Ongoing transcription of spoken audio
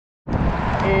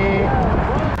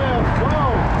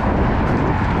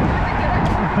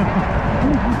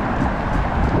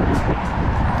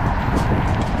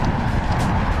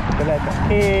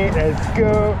Let's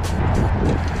go.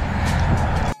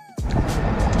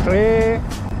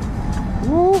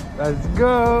 Woo, let's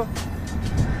go.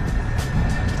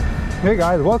 Hey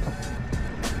guys, welcome.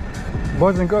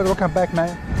 Boys and girls, welcome back,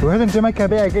 man. We're heading to Jamaica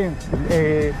Bay again.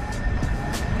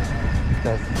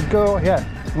 Let's go. Yeah,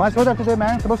 nice weather today,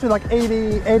 man. Supposed to be like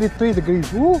 83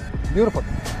 degrees. Woo, beautiful.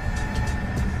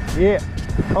 Yeah,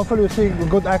 hopefully we'll see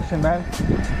good action, man.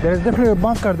 There's definitely a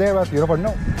bunker there, but you never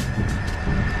know.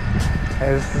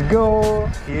 Let's go.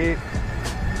 Yeah.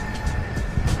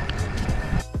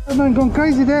 Oh, man, going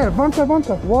crazy there. Bunker.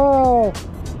 Whoa.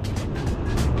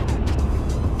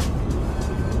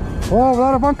 Whoa, a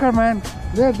lot of bunker, man.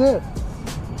 There.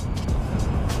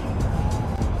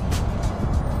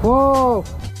 Whoa.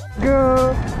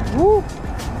 Good. Woo.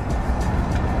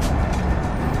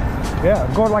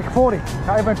 Yeah, go like 40.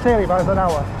 Not even 30 miles an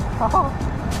hour.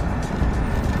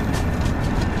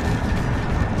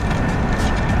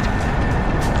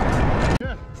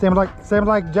 Same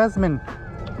like Jasmine.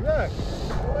 Yeah.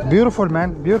 Beautiful,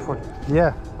 man. Beautiful.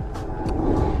 Yeah.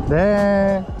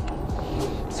 There.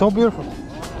 So beautiful.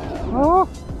 Oh.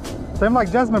 Same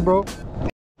like Jasmine, bro.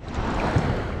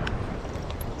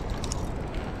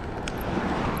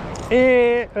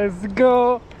 Hey, let's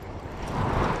go.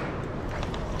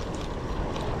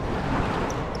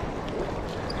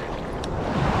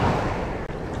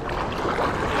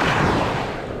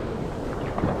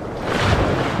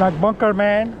 Like bunker,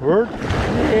 man. Word.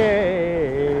 Yeah.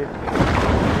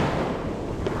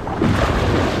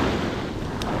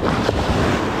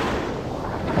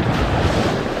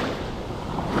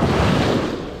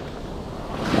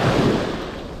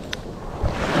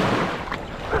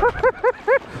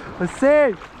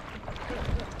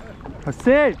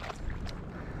 حسين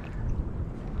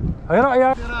ايه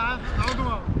رأيك؟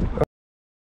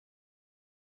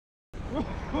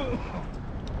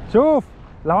 شوف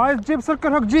لو عايز تجيب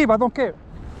سيركل هوك جيب I don't care.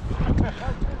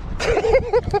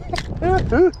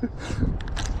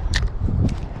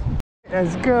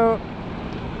 Let's go.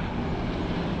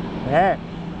 Yeah.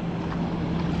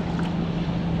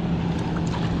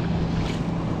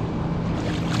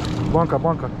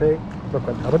 Bunker. Hey, look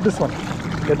how about this one?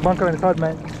 Get bunker inside,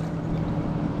 man.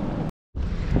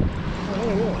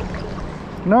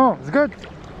 No, it's good.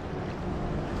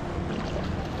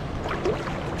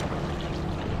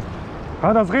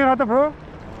 هذا صغير هذا bro.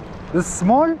 This is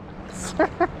small.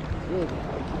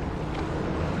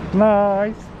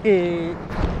 Nice. Eh.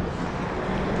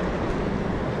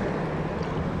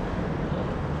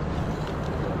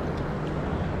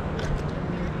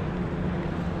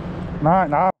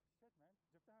 نعم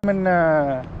من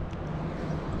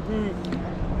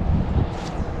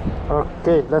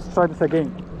Okay, let's try this again.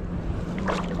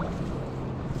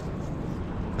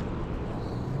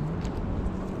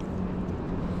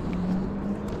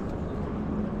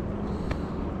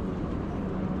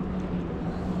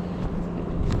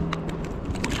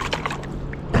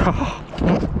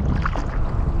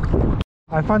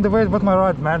 I found the way to put my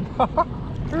rod, man.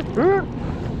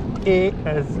 Hey,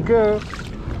 let's go.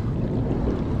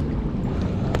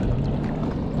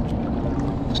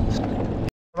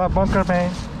 Bunker, man.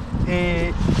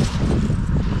 Hey.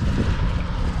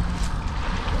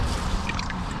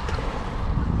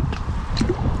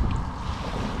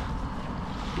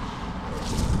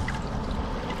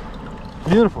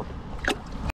 Beautiful.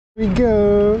 Here we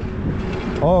go.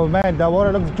 Oh man, the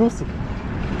water looks juicy.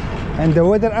 And the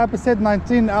weather app said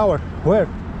 19 hours. Where?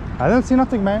 I don't see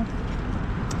nothing, man.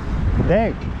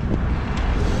 Dang.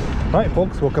 Right,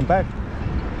 folks, welcome back.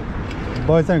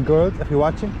 Boys and girls, if you're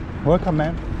watching, welcome,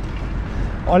 man.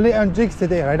 Only on jigs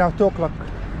today, right now 2 o'clock.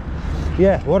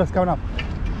 Yeah, water's coming up.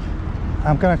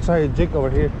 I'm gonna try a jig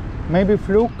over here. Maybe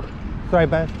fluke, try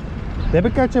bass. They will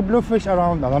catch a bluefish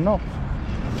around, I don't know.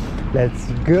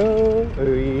 Let's go.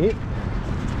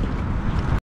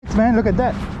 Man, look at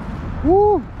that.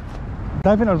 Woo!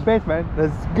 Diving on bait, man.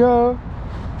 Let's go.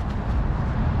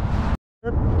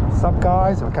 What's up,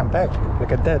 guys? Welcome back.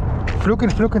 Look at that. Fluking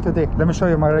today. Let me show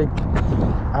you my rig.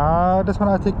 This one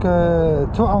I take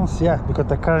 2 ounce, yeah, because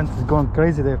the current is going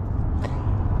crazy there.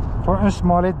 4-inch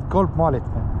mullet, gold mullet,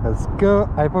 man. Let's go.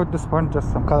 I put this one,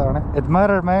 just some color on it. It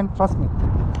matters, man. Trust me.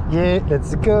 Yeah,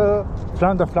 let's go.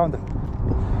 Flounder.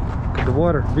 Look at the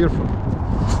water, beautiful.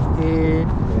 Yeah,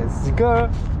 let's go.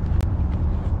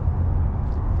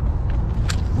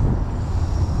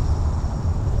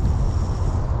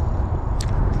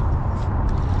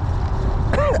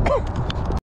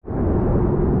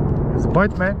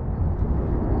 Bite, man.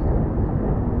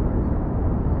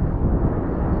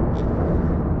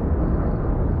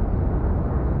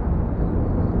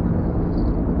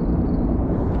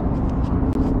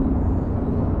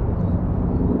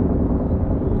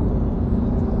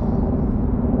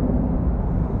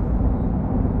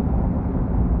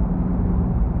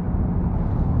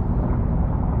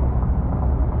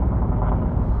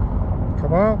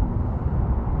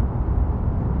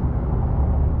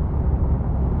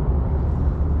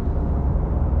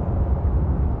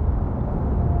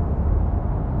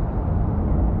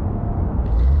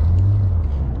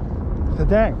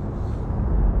 Dang.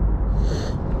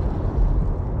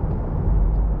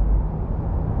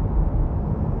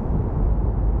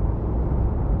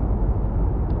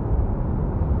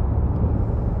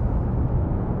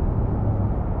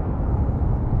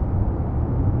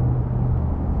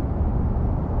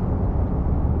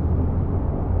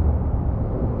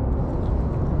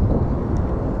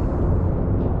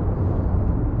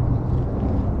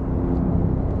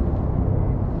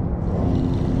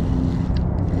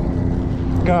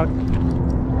 Got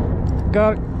it.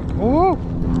 Got it. Ooh.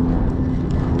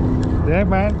 Dang,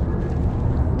 man.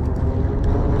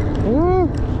 Ooh.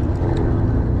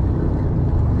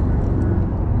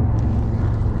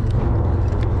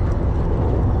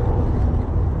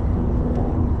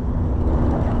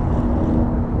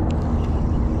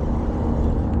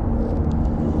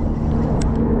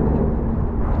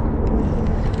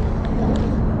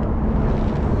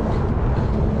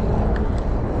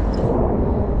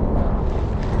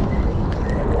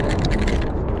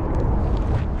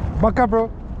 Buck up, bro.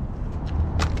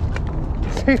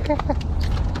 This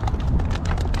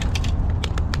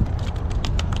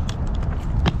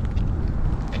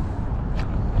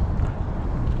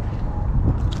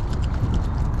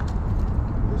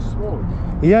is small.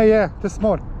 Yeah, this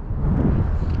small.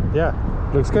 Yeah,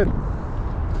 looks good.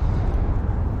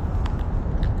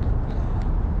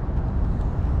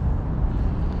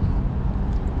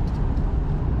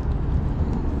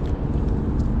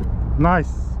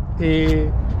 Nice.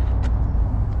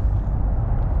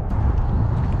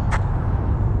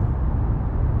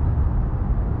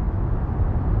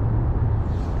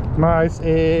 Nice.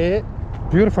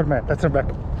 Beautiful, man. Let's turn back.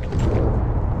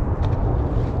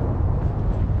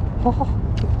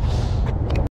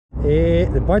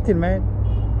 The button, man.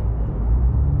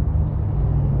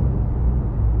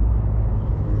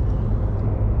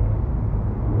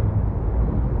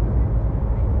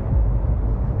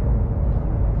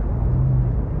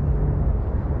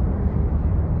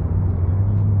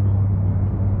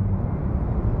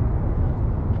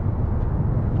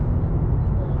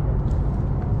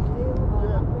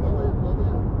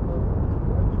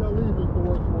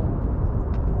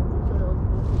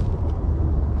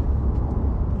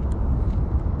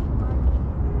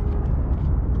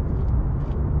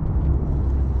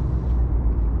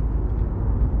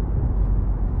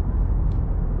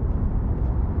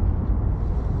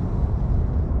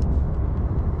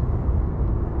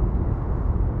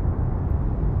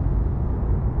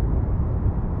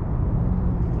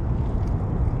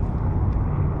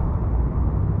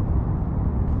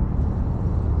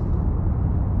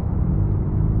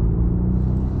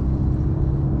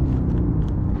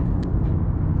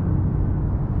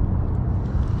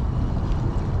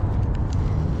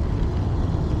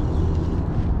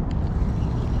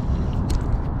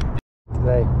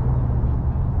 Today.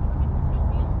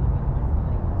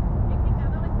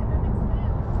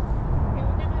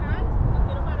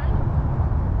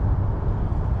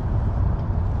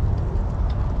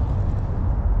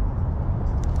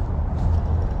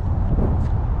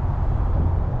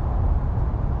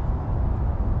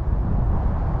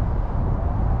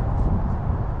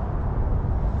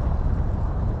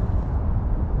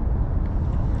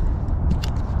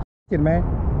 Good, man.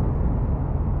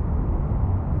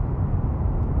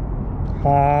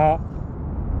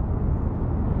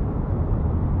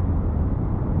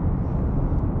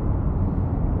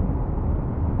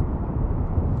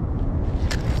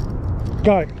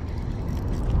 Got it.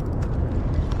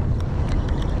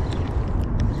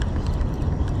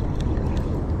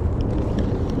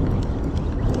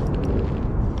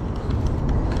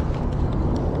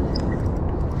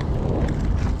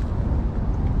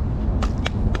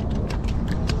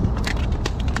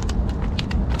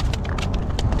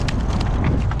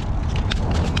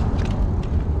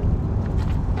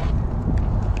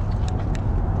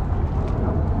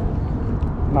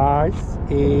 Nice.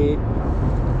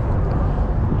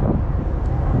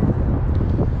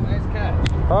 Nice catch.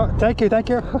 Oh, thank you, thank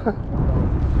you. Is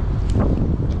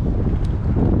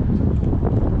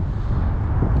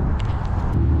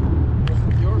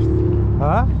it yours?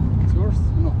 Huh? It's yours?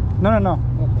 No. No.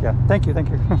 Okay. Yeah, thank you, thank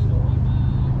you.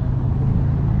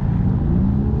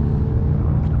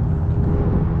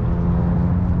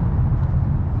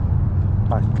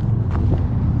 Nice.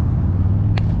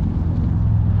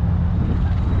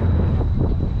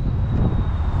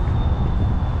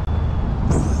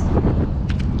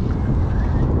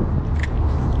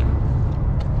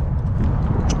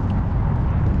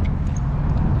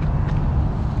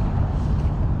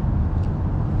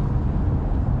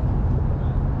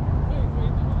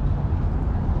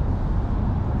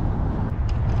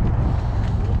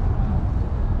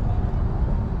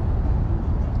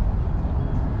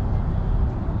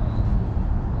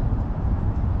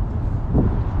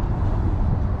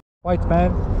 Right,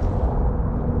 man.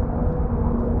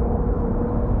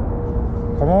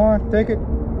 Come on, take it.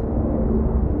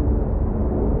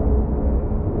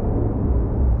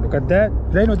 Look at that.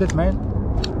 Playing with it, man.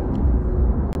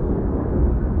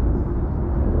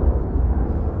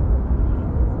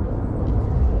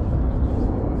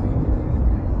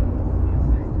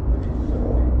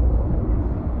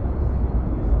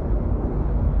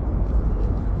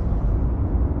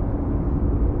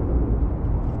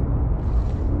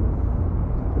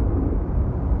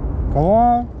 Come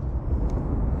on.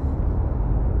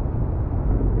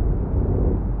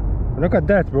 Look at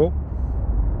that, bro.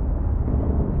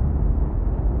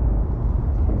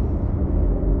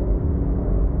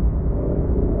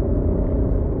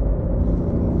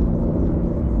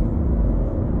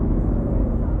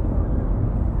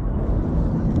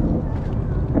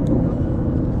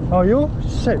 Oh, you?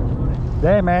 Shit.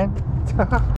 Damn, man.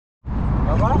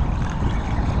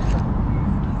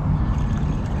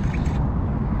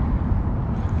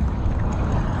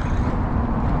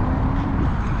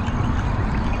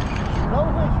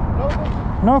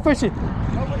 No fishy.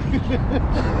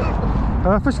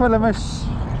 فيش ولا مش.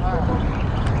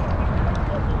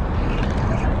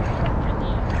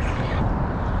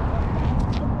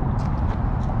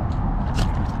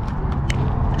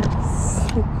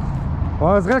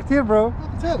 والله صغير كتير برو.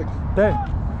 تارك. Damn.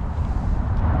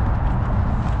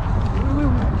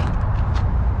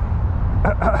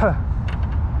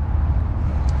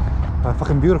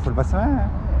 Fucking beautiful بس ما.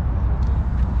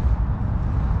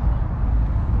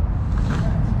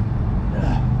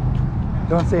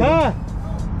 Don't say that.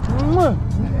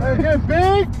 Again,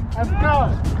 big and small.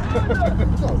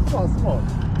 small.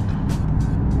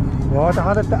 هو انت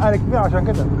حاطط تقال كبير عشان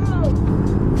كده.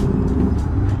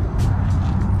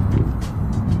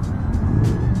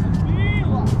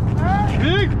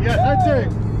 Big? Yes, I think.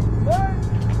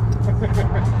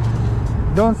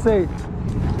 Don't say it.